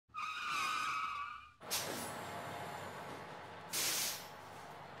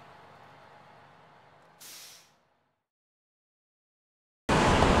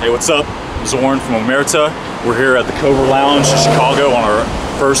Hey, what's up? I'm Zorn from Omerta. We're here at the Cobra Lounge in Chicago on our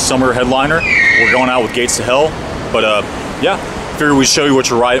first summer headliner. We're going out with Gates to Hell, but yeah, figured we'd show you what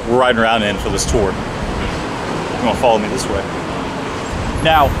we're riding around in for this tour. You want to follow me this way?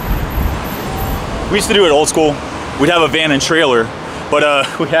 Now, we used to do it old school. We'd have a van and trailer, but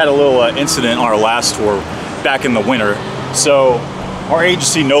we had a little incident on our last tour back in the winter. So our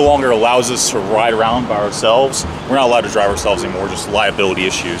agency no longer allows us to ride around by ourselves. We're not allowed to drive ourselves anymore, just liability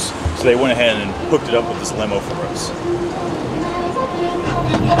issues. So they went ahead and hooked it up with this limo for us.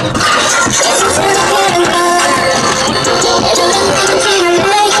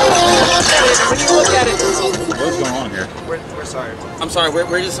 When you look at it, what's going on here? We're sorry. I'm sorry.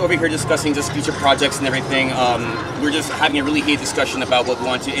 We're just over here discussing just future projects and everything. We're just having a really heated discussion about what we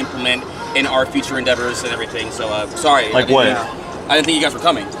want to implement in our future endeavors and everything. So sorry. Like what? I didn't think you guys were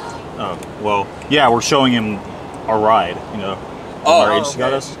coming. Oh, well, yeah, we're showing him our ride, you know. Our agency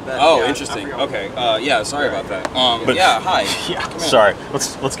got us. Oh, interesting. Okay. Yeah, sorry about that. But yeah, hi. Yeah, sorry.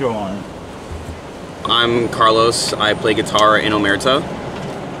 Let's go on. I'm Carlos. I play guitar in Omerta.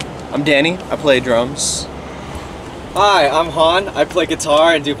 I'm Danny. I play drums. Hi, I'm Han. I play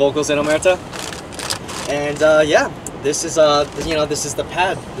guitar and do vocals in Omerta. And yeah, this is this is the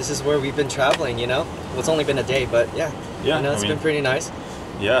pad. This is where we've been traveling. You know, well, it's only been a day, but yeah, you know, it's been pretty nice.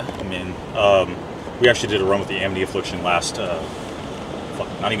 Yeah, I mean, we actually did a run with the Amity Affliction last,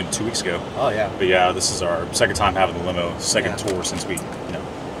 not even 2 weeks ago. Oh yeah. But yeah, this is our second time having the limo, second tour since we,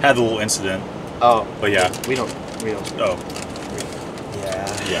 had the little incident. Oh. But yeah. We don't. Oh.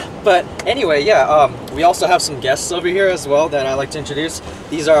 Yeah. But anyway, yeah, we also have some guests over here as well that I like to introduce.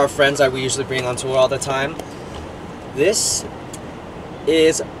 These are our friends that we usually bring on tour all the time. This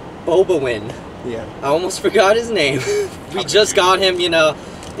is Bobawin. Yeah. I almost forgot his name. We just got him, you know.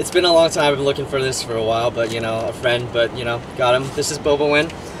 It's been a long time. I've been looking for this for a while, but, you know, a friend, but, you know, got him. This is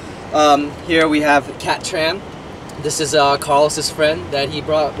Bobawin. Here we have Cat Tran. This is Carlos's friend that he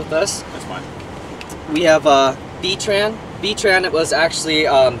brought with us. That's mine. We have B-Tran. B-Tran was actually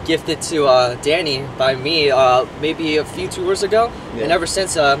gifted to Danny by me maybe a few tours ago. Yeah. And ever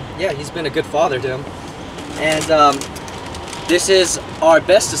since, yeah, he's been a good father to him. And this is our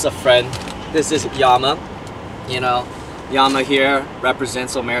bestest of friend. This is Yama. You know, Yama here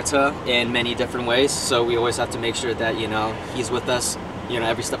represents Omerta in many different ways, so we always have to make sure that, you know, he's with us, you know,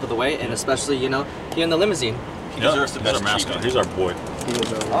 every step of the way, and especially, you know, here in the limousine. He deserves the best. He's our mascot. He's our boy.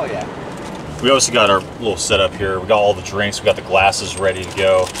 Oh yeah. We also got our little setup here. We got all the drinks. We got the glasses ready to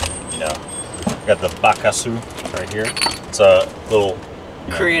go. You know, we got the bakasu right here. It's a little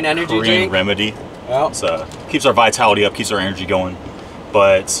Korean energy Korean drink remedy. Well, It's keeps our vitality up, keeps our energy going.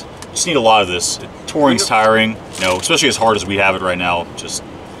 But just need a lot of this. Touring's tiring, you know, especially as hard as we have it right now.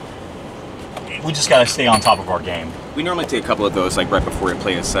 We just gotta stay on top of our game. We normally take a couple of those like right before we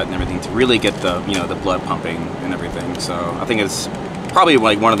play a set and everything to really get the the blood pumping and everything. So I think it's probably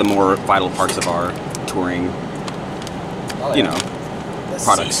like one of the more vital parts of our touring,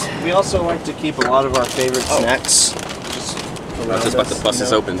 products. We also like to keep a lot of our favorite snacks. I'm just about to bust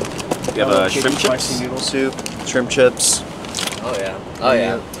this open. We have a shrimp chips, spicy noodle soup, shrimp chips. oh yeah. Oh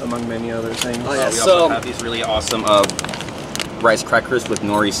yeah. Among many other things. Oh yeah. we also have these really awesome rice crackers with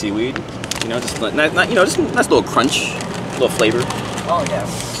nori seaweed. You know, just nice little crunch, little flavor. Oh yeah.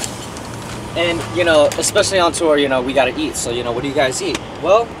 And you know, especially on tour, you know, we gotta eat. So you know, what do you guys eat?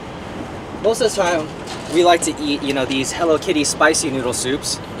 Well, most of the time, we like to eat, you know, these Hello Kitty spicy noodle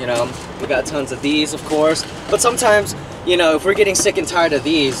soups. You know, we got tons of these, of course. But sometimes, you know, if we're getting sick and tired of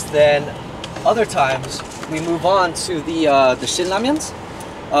these, then other times we move on to the shinramyuns.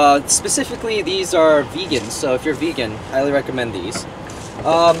 Specifically, these are vegan. So if you're vegan, highly recommend these.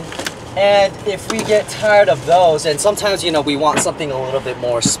 And if we get tired of those, and sometimes, you know, we want something a little bit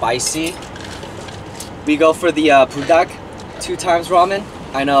more spicy, we go for the budak 2 times ramen.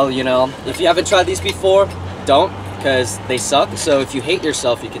 I know, you know, if you haven't tried these before, don't, because they suck. So if you hate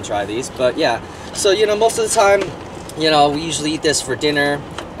yourself, you can try these. But yeah, so, you know, most of the time, you know, we usually eat this for dinner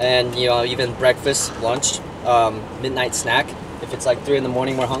and, you know, even breakfast, lunch, midnight snack. If it's like 3 in the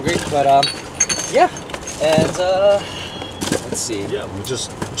morning, we're hungry. But yeah, and let's see. Yeah, we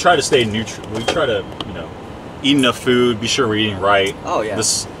try to stay neutral. We try to, eat enough food, be sure we're eating right. Oh yeah.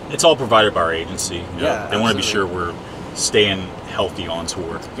 It's all provided by our agency. Yeah, they want to be sure we're staying healthy on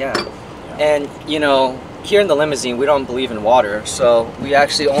tour. Yeah. And you know, here in the limousine, we don't believe in water, so we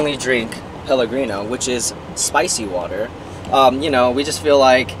actually only drink Pellegrino, which is spicy water. You know, we just feel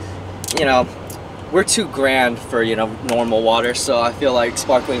like, you know, we're too grand for, you know, normal water, so I feel like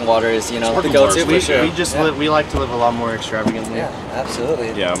sparkling water is, you know, the Sparkling go-to water for is sure. We just live, we like to live a lot more extravagantly. Yeah,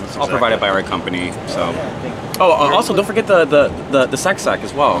 absolutely. Yeah, all provided by our company. So. Yeah, Oh, also don't forget the sack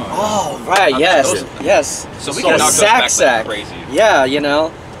as well. oh, right, yes, yes. So we The can knock those back sack. like crazy. Yeah, you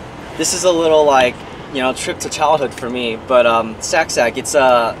know, this is a little like, you know, trip to childhood for me, but sack, it's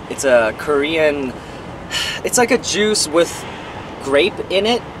a Korean, it's like a juice with grape in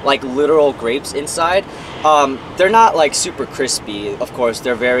it, like literal grapes inside. They're not like super crispy, of course.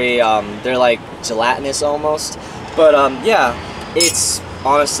 They're very they're like gelatinous almost, but yeah, it's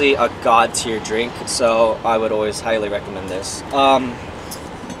honestly a god tier drink, so I would always highly recommend this.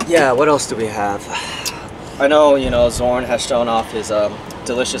 Yeah, what else do we have? I know, you know, Zorn has shown off his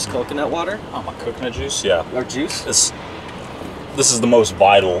delicious coconut water Oh, my coconut juice? Yeah. or juice. This is the most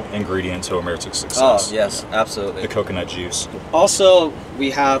vital ingredient to Omerta's success. Oh yes, absolutely. The coconut juice. Also, we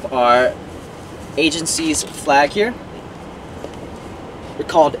have our agency's flag here. They're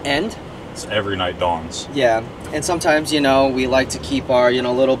called End. It's every night dawns. Yeah, and sometimes, you know, we like to keep our, you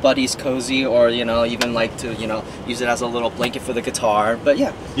know, little buddies cozy, or, you know, even like to, you know, use it as a little blanket for the guitar. But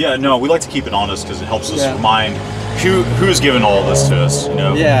yeah. Yeah, no, we like to keep it honest because it helps us Yeah. remind who's given all this to us, you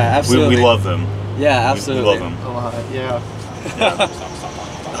know? Yeah, absolutely. We love them. Yeah, absolutely. We love them. A lot, yeah.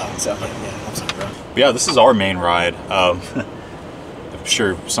 So, yeah, I'm sorry, bro. But yeah, this is our main ride. I'm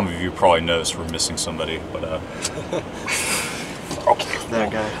sure some of you probably noticed we're missing somebody, but That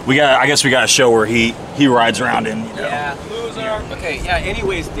guy. I guess we got to show where he rides around in. You know? Yeah, loser. Okay, yeah.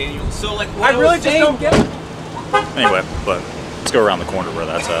 Anyways, Daniel. So like, I really just don't get it. Anyway, but let's go around the corner where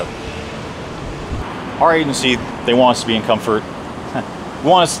that's at. Our agency, they want us to be in comfort. We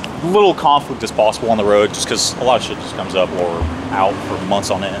want as little conflict as possible on the road, just because a lot of shit just comes up while we're out for months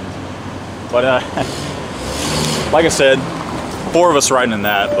on end. But like I said, 4 of us riding in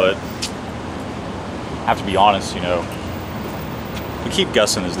that, but I have to be honest, you know, we keep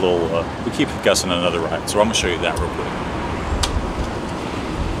guessing his little, we keep guessing another ride, so I'm gonna show you that real quick.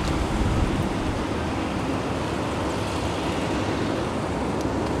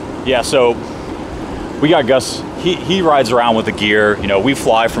 Yeah, so we got Gus, he rides around with the gear, you know, we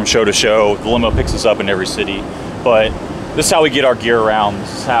fly from show to show, the limo picks us up in every city, but this is how we get our gear around,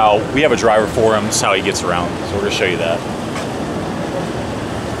 this is how, we have a driver for him, this is how he gets around, so we're gonna show you that.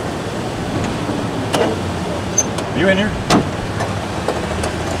 Are you in here?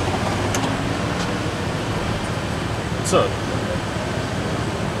 What's up?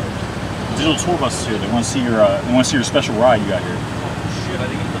 Digital tour bus is here, they want to see your special ride you got here. Shit, I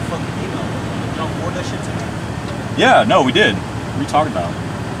didn't get the fucking email. Did y'all forward that shit to me? Yeah, no, we did. What are you talking about?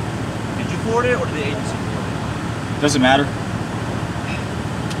 Did you forward it or did the agency forward it? Doesn't matter.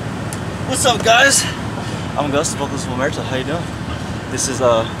 What's up, guys? I'm Gus, vocalist of Omerta. How you doing? This is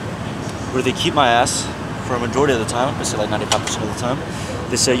where they keep my ass for a majority of the time. I say like 95% of the time.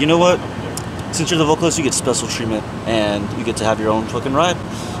 They say, you know what? Since you're the vocalist, you get special treatment and you get to have your own fucking ride,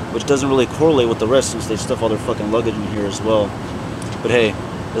 which doesn't really correlate with the rest since they stuff all their fucking luggage in here as well. But hey,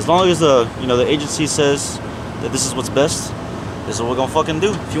 as long as the agency says that this is what's best, this is what we're gonna fucking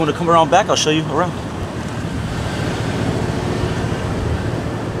do. If you want to come around back, I'll show you around.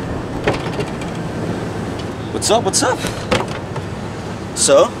 What's up? What's up?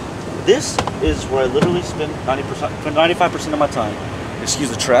 So, this is where I literally spend 95% of my time. Excuse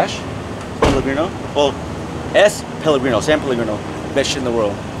the trash. Pellegrino. Well, San Pellegrino. Best shit in the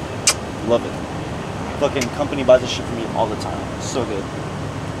world. Love it. Fucking company buys this shit for me all the time. So good.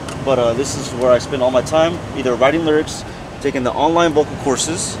 But this is where I spend all my time, either writing lyrics, taking the online vocal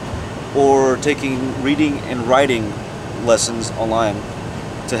courses, or taking reading and writing lessons online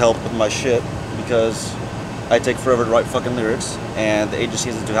to help with my shit, because I take forever to write fucking lyrics and the agency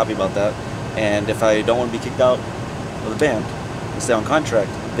isn't too happy about that. And if I don't want to be kicked out of the band and stay on contract,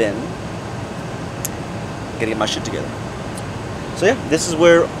 then I gotta get my shit together. So yeah, this is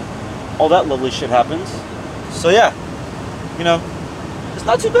where all that lovely shit happens. So yeah, you know, it's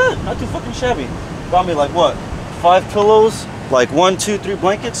not too bad, not too fucking shabby. Got me like what, 5 pillows, like 1, 2, 3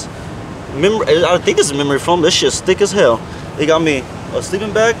 blankets. I think this is memory foam. This shit's thick as hell. They got me a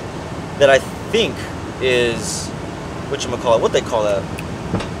sleeping bag that I think is, whatchamacallit, what they call that?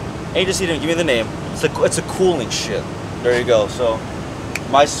 Agency didn't give me the name. It's a cooling shit. There you go. So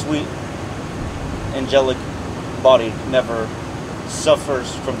my sweet, angelic body never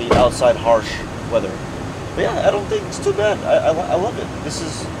suffers from the outside harsh weather. But yeah, I don't think it's too bad. I love it. This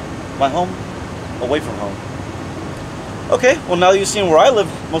is my home away from home. Okay, well now that you've seen where I live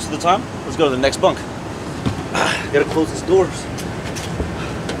most of the time, let's go to the next bunk. Gotta close these doors.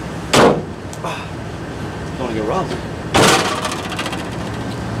 Don't wanna get robbed.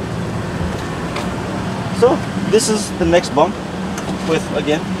 So this is the next bunk with,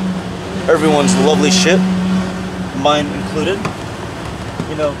 again, everyone's lovely shit, mine included.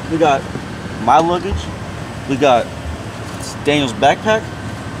 You know, we got my luggage, we got Daniel's backpack,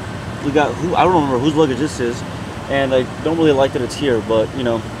 we got I don't remember whose luggage this is, and I don't really like that it's here, but you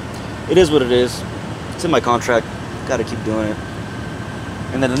know, it is what it is. It's in my contract. Gotta keep doing it.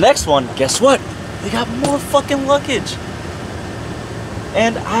 And then the next one, guess what? We got more fucking luggage.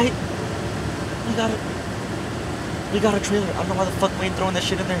 And we got a trailer. I don't know why the fuck we ain't throwing that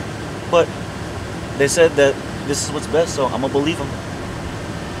shit in there. But they said that this is what's best, so I'm gonna believe them.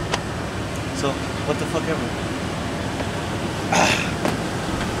 So, what the fuck ever.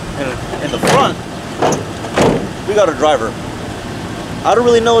 And in the front, we got a driver. I don't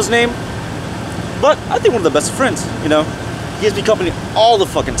really know his name, but I think one of the best friends, you know. He gives me company all the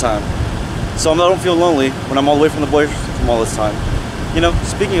fucking time. So I don't feel lonely when I'm all the way from the boys from all this time. You know,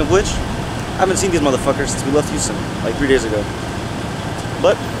 speaking of which, I haven't seen these motherfuckers since we left Houston, like 3 days ago.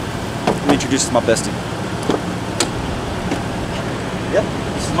 But, let me introduce you to my bestie. Yep,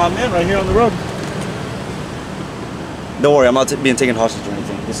 this is my man right here on the road. Don't worry, I'm not being taken hostage or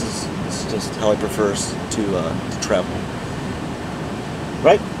anything. This is just how I prefer to travel.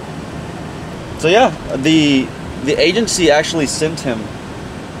 Right? So yeah, the agency actually sent him,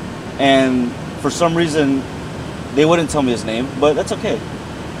 and for some reason they wouldn't tell me his name, but that's okay.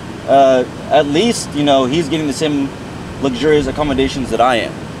 At least, you know, he's getting the same luxurious accommodations that I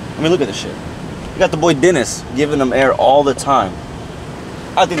am. I mean, look at this shit. You got the boy Dennis giving him air all the time.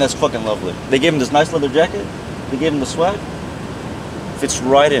 I think that's fucking lovely. They gave him this nice leather jacket. They gave him the swag. Fits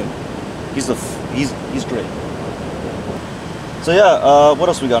right in. He's great. So yeah, what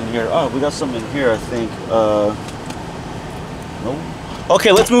else we got in here? Oh, we got some in here, I think. No.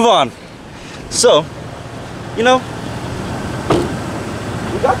 Okay, let's move on. So, you know,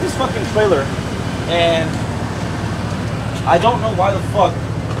 we got this fucking trailer, and I don't know why the fuck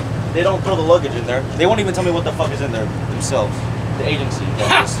they don't throw the luggage in there. They won't even tell me what the fuck is in there themselves. The agency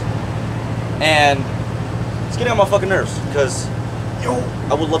does. And it's getting on my fucking nerves, because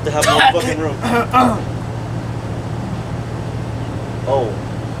I would love to have more fucking room. Oh.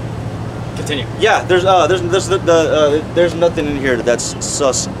 Continue. Yeah, there's nothing in here that's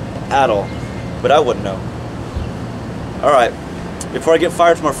sus at all, but I wouldn't know. All right, before I get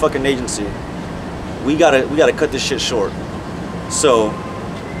fired from our fucking agency, we gotta cut this shit short. So,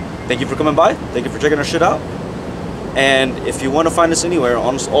 thank you for coming by. Thank you for checking our shit out. And if you want to find us anywhere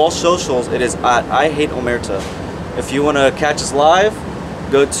on all socials, it is at I Hate Omerta. If you want to catch us live,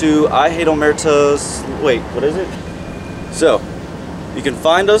 go to I Hate Omerta's. Wait, what is it? So, you can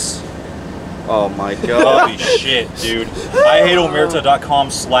find us. Oh my god. Holy shit, dude.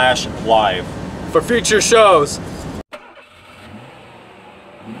 IHateOmerta.com/live. For future shows.